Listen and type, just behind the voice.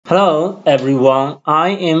Hello everyone, I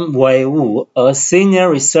am Wei Wu, a senior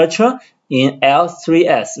researcher in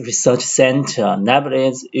L3S Research Center,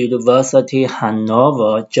 Nejdl University,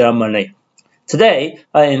 Hanover, Germany. Today,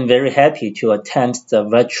 I am very happy to attend the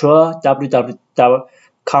virtual WWW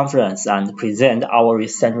conference and present our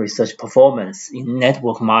recent research performance in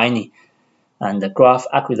network mining and graph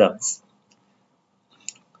algorithms.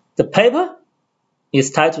 The paper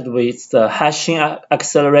is titled with the hashing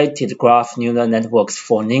accelerated graph neural networks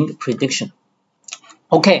for link prediction.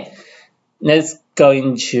 Okay, let's go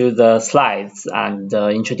into the slides and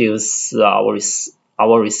introduce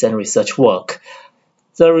our recent research work.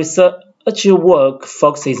 The research work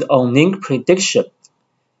focuses on link prediction.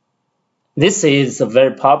 This is a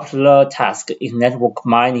very popular task in network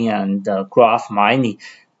mining and graph mining,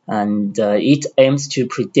 and it aims to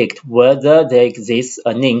predict whether there exists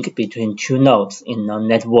a link between two nodes in a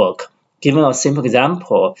network. Given a simple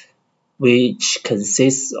example, which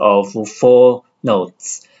consists of 4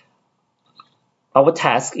 nodes, our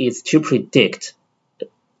task is to predict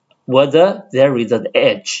whether there is an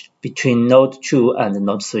edge between node 2 and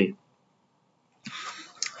node 3.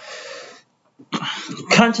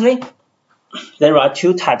 Currently, there are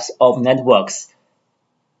 2 types of networks.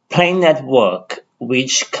 Plain network,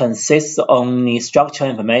 which consists only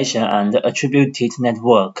structural information, and attributed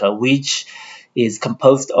network, which is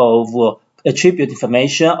composed of attribute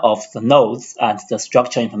information of the nodes and the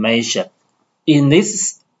structural information. In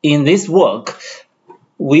this work,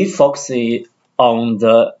 we focus on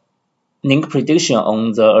the link prediction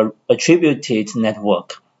on the attributed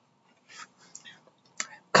network.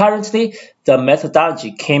 Currently, the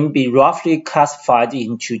methodology can be roughly classified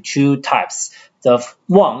into 2 types. The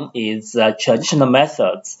one is traditional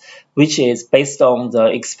methods, which is based on the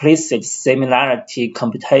explicit similarity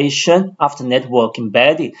computation after network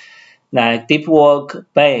embedding, like deep work,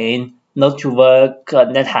 Bain, node-to-work,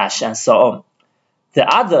 NetHash, and so on. The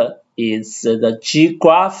other is the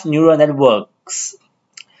G-graph neural networks.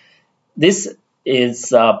 This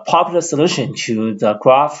is a popular solution to the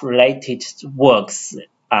graph-related works,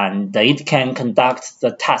 and it can conduct the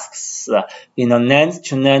tasks in a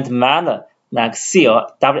land-to-land manner, like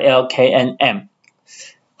CL, WL, and M.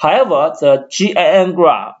 However, the GNN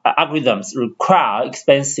graph algorithms require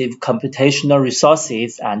expensive computational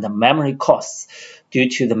resources and memory costs due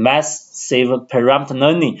to the massive parameter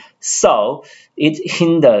learning, so it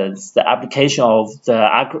hinders the application of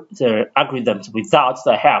the algorithms without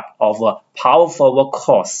the help of a powerful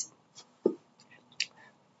workhorse.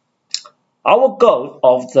 Our goal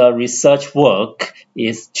of the research work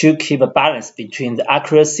is to keep a balance between the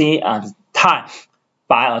accuracy and time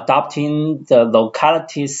by adopting the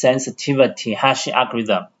locality sensitivity hashing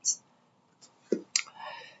algorithms.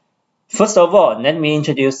 First of all, let me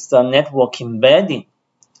introduce the network embedding,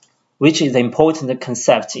 which is an important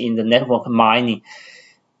concept in the network mining.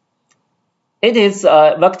 It is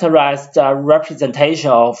a vectorized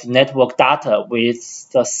representation of network data with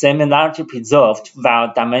the similarity preserved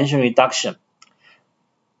via dimension reduction.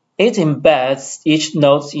 It embeds each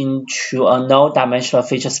node into a node-dimensional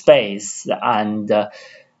feature space, and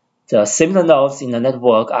the similar nodes in the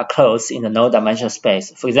network are close in the node-dimensional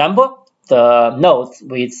space. For example, the nodes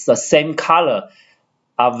with the same color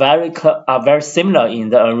are very similar in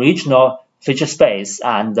the original feature space,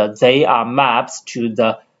 and they are mapped to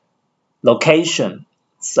the locations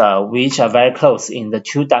which are very close in the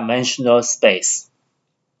 2-dimensional space.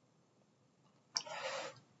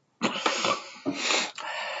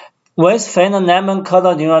 Wolfgang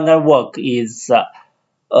kernel neural network is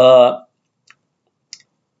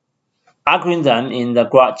algorithm in the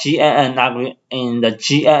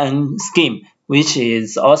GNN scheme, which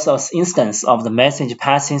is also an instance of the message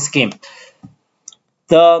passing scheme.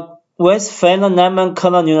 The Wolfgang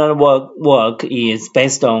kernel neural network is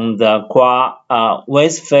based on the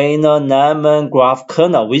Wolfgang graph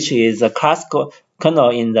kernel, which is a classical kernel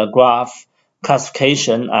in the graph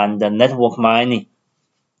classification and the network mining.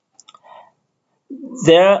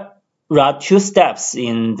 There are 2 steps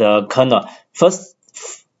in the kernel.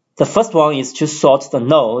 The first one is to sort the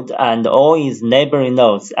node and all its neighboring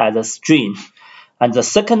nodes as a string. And the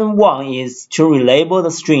second one is to relabel the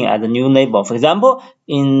string as a new label. For example,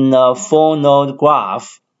 in a 4-node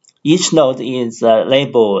graph, each node is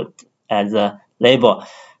labeled as a label.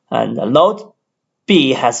 And node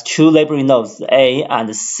B has 2 labeling nodes, A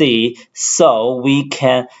and C, so we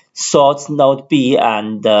can sort node B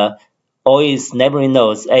and all its neighboring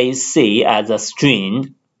nodes A, C as a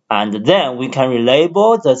string, and then we can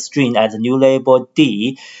relabel the string as a new label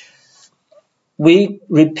D. We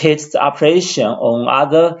repeat the operation on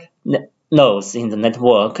other nodes in the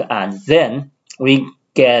network, and then we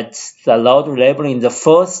get the load labeling in the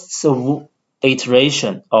first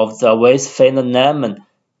iteration of the Weiss-Feynman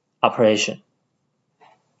operation.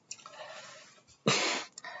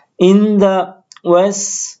 In the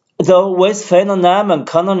Weiss-Feynman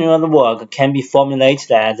kernel neural network can be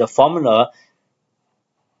formulated as a formula,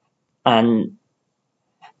 and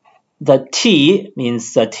the T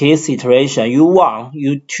means the Tth iteration. U1,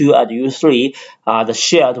 U2, and U3 are the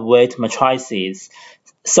shared weight matrices.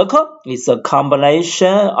 Circle is a combination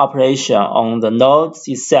operation on the node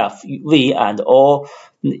itself, V, and all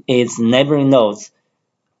its neighboring nodes,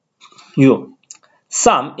 U.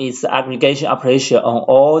 Sum is the aggregation operation on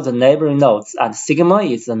all the neighboring nodes, and sigma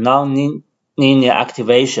is the non-linear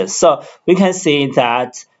activation. So we can see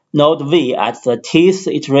that node V at the Tth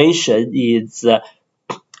iteration is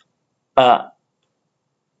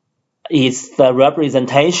the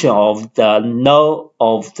representation of the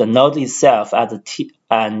node itself at the T,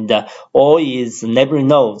 and all its neighboring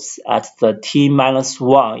nodes at the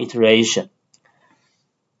T-1 iteration.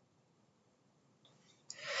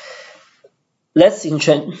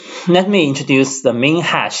 Let me introduce the min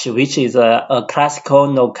hash, which is a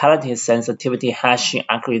classical locality sensitivity hashing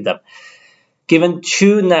algorithm. Given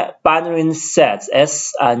two binary sets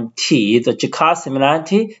S and T, the Jaccard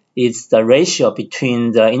similarity is the ratio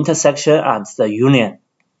between the intersection and the union.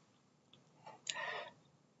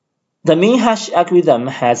 The min hash algorithm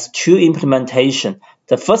has two implementations.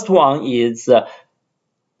 The first one is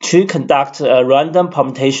to conduct a random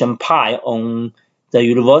permutation pi on the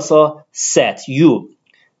universal set U.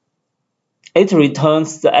 It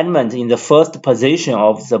returns the element in the first position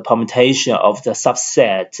of the permutation of the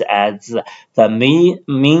subset as the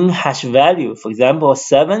min hash value. For example,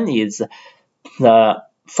 7 is the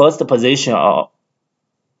first position of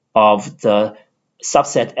the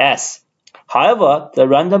subset S. However, the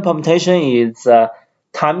random permutation is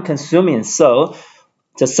time-consuming, so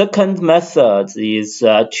the second method is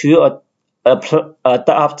to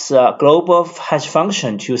adopt a global hash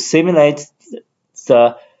function to simulate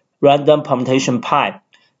the random permutation pi.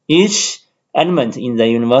 Each element in the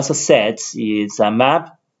universal set is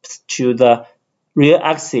mapped to the real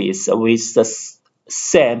axis with the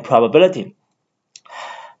same probability.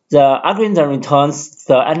 The algorithm returns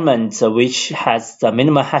the element which has the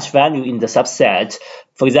minimum hash value in the subset.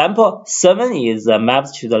 For example, 7 is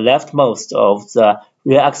mapped to the leftmost of the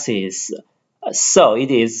real axis, so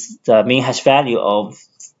it is the min hash value of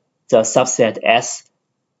the subset S.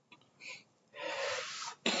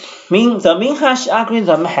 The min hash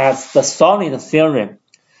algorithm has the solid theorem.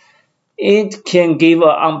 It can give an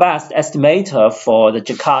unbiased estimator for the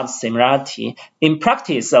Jaccard similarity. In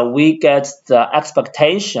practice, we get the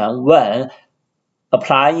expectation when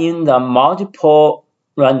applying the multiple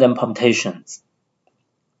random permutations.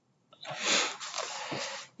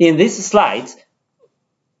 In this slide,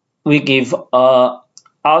 we give the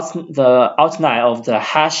outline of the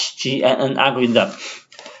hash GNN algorithm.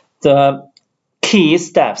 The key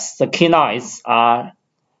steps, the key nodes, are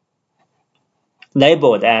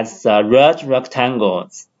labeled as red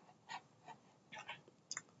rectangles.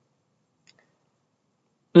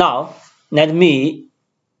 Now, let me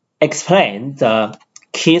explain the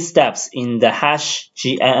key steps in the hash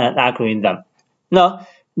GNN algorithm. Now,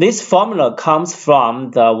 this formula comes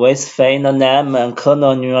from the Weiss-Feynman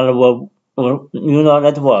kernel neural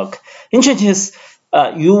network. Introduce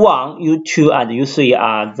U1, U2, and U3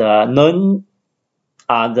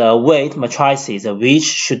 are the weight matrices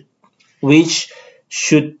which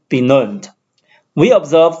should be learned. We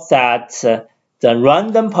observe that the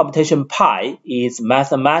random permutation pi is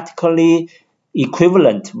mathematically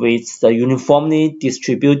equivalent with the uniformly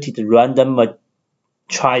distributed random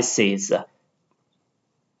matrices.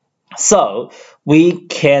 So we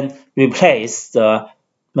can replace the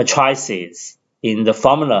matrices in the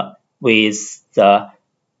formula with the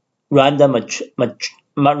random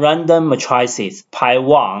matrices pi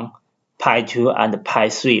 1, pi 2, and pi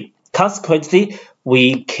 3. Consequently,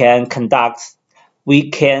 we can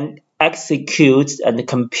execute and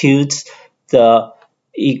compute the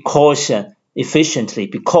equation efficiently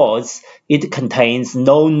because it contains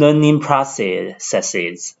no learning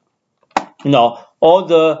processes. All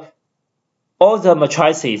the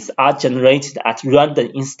matrices are generated at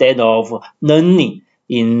random instead of learning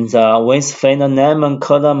in the Weiss-Feynman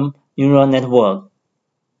kernel neural network.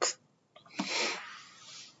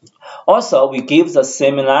 Also, we give the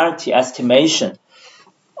similarity estimation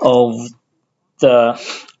of the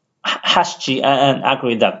hash GNN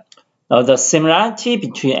algorithm. Now, the similarity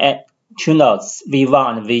between two nodes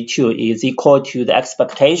V1 and V2 is equal to the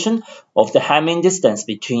expectation of the Hamming distance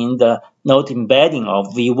between the node embedding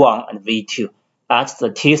of V1 and V2 at the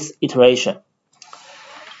Tth iteration.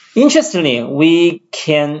 Interestingly, we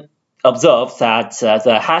can observe that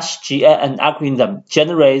the hash-GNN algorithm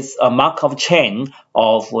generates a Markov chain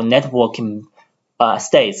of networking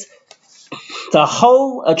states. The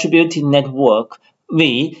whole attributed network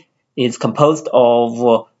V is composed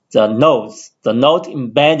of the nodes, the node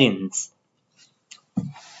embeddings.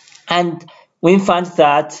 And we find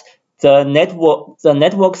that the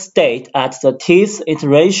network state at the Tth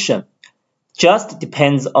iteration just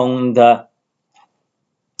depends on the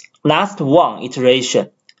last one iteration.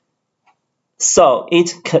 So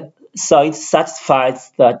it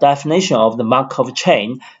satisfies the definition of the Markov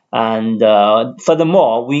chain, and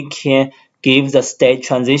furthermore, we can give the state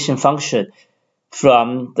transition function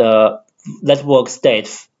from the network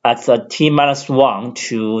state at the t-1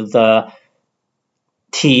 to the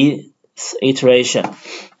Tth iteration.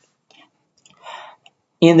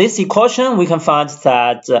 In this equation, we can find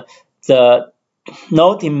that the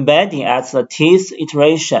node embedding at the Tth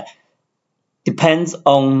iteration depends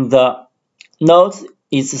on the node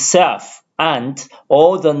itself and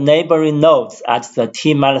all the neighboring nodes at the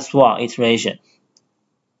t-1 iteration.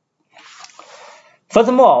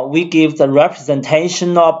 Furthermore, we give the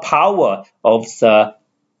representational power of the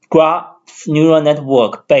graph neural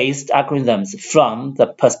network-based algorithms from the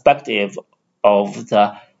perspective of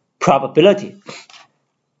the probability.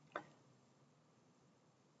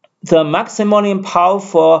 The maximally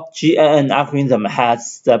powerful GNN algorithm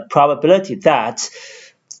has the probability that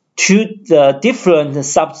the different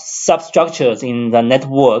substructures in the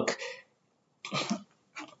network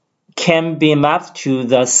can be mapped to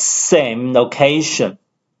the same location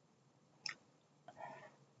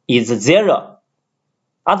is 0.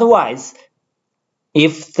 Otherwise,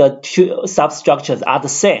 if the two substructures are the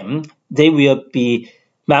same, they will be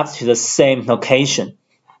mapped to the same location.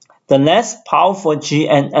 The less powerful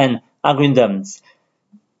GNN algorithms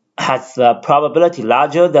has the probability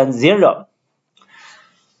larger than 0.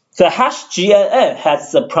 The hash-GNN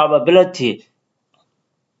has the probability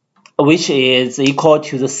which is equal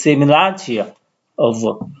to the similarity of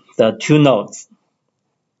the two nodes.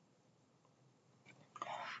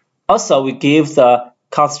 Also, we give the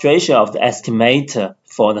concentration of the estimator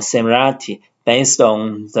for the similarity based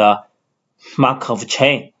on the Markov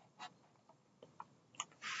chain.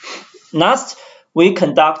 Next, we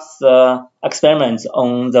conduct the experiments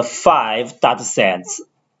on the 5 datasets.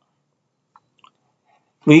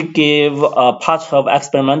 We give a part of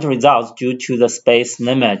experimental results due to the space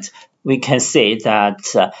limit. We can see that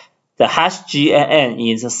the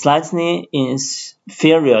hash-GNN is slightly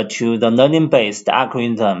inferior to the learning-based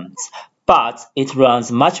algorithms, but it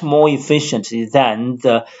runs much more efficiently than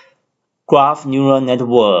the graph neural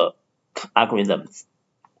network algorithms.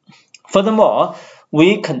 Furthermore,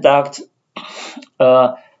 we conduct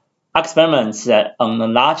experiments on a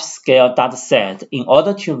large-scale dataset in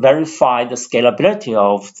order to verify the scalability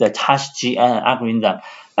of the hash-GNN algorithm,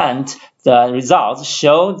 and the results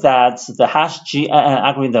show that the hash-GNN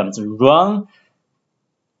algorithms run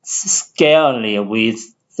scarily with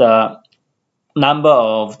the number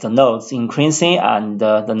of the nodes increasing and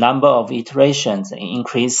the number of iterations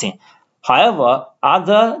increasing. However,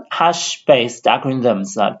 other hash-based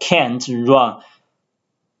algorithms can't run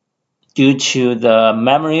due to the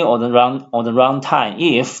memory or the runtime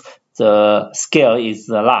if the scale is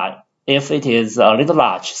large, if it is a little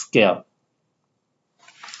large scale.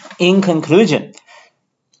 In conclusion,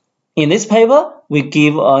 in this paper, we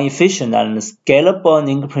give an efficient and scalable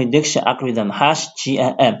link prediction algorithm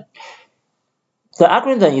hash-GNN. The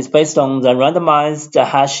algorithm is based on the randomized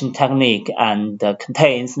hashing technique and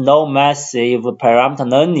contains no massive parameter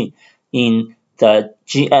learning in the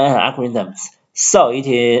GNN algorithms. So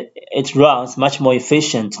it runs much more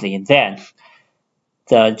efficiently than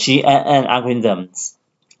the GNN algorithms.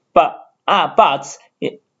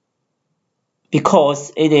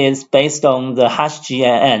 Because it is based on the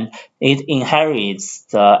hash-GNN, it inherits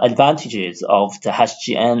the advantages of the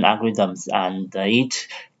hash-GNN algorithms, and it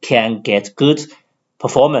can get good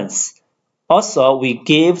performance. Also, we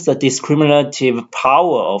give the discriminative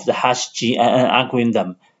power of the hash-GNN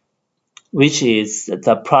algorithm, which is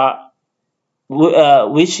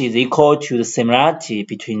equal to the similarity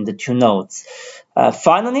between the two nodes.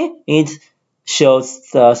 Finally, it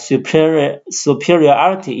shows the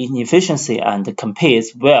superiority in efficiency and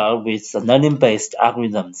competes well with the learning-based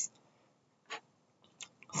algorithms.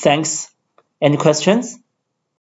 Thanks. Any questions?